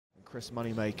Chris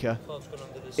Moneymaker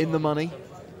in the money,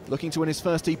 looking to win his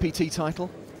first EPT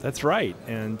title. That's right.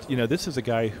 And, you know, this is a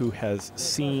guy who has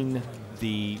seen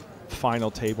the final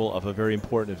table of a very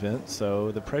important event,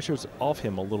 so the pressure's off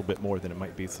him a little bit more than it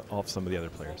might be off some of the other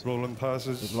players. Rolling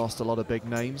passes. We've lost a lot of big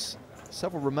names.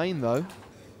 Several remain, though,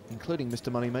 including Mr.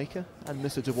 Moneymaker and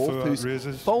Mr. DeWolf, who's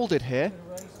raises. folded here.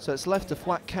 So it's left to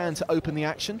Fuat to open the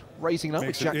action, raising it up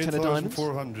with Jack 10 of diamonds.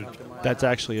 That's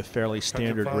actually a fairly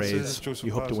standard raise. Joseph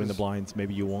You hope to win the passes. blinds.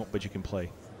 Maybe you won't, but you can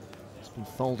play. It's been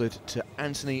folded to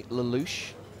Anthony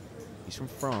Lelouch. He's from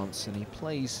France, and he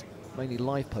plays mainly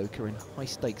live poker in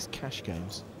high-stakes cash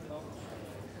games.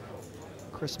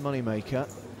 Chris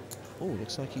Moneymaker. Oh,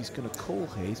 looks like he's going to call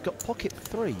here. He's got pocket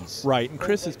threes. Right, and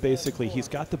Chris is basically, he's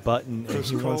got the button, and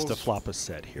he wants to flop a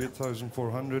set here.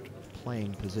 8,400.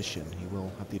 Playing position. He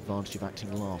will have the advantage of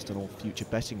acting last in all future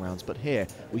betting rounds. But here,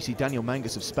 we see Daniel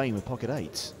Mangas of Spain with pocket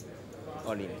eights.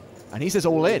 All in. And he says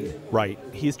all in. Right,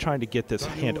 he's trying to get this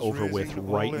hand over with raising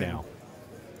right all in. now.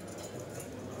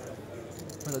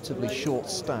 Relatively short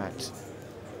stacked.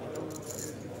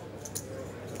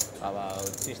 About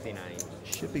 69.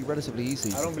 Should be relatively easy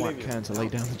I for don't believe Fuat to lay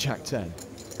down the Jack 10.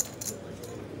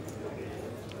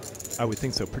 I would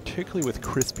think so, particularly with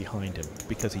Chris behind him,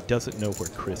 because he doesn't know where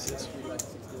Chris is.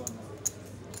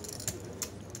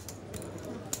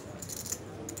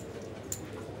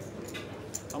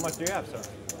 How much do you have, sir?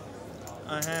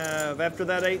 I have, after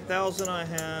that 8,000, I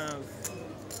have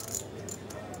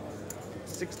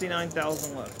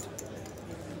 69,000 left.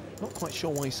 Not quite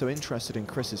sure why he's so interested in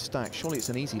Chris's stack. Surely it's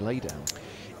an easy laydown.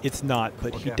 It's not,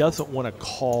 but he doesn't want to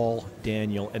call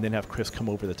Daniel and then have Chris come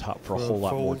over the top for a whole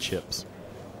lot more chips.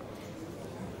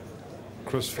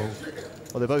 Chris fold.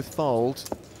 Well, they both fold.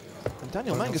 And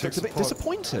Daniel Mangas looks a bit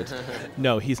disappointed.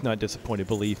 No, he's not disappointed.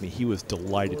 Believe me, he was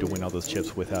delighted to win all those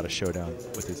chips without a showdown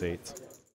with his eights.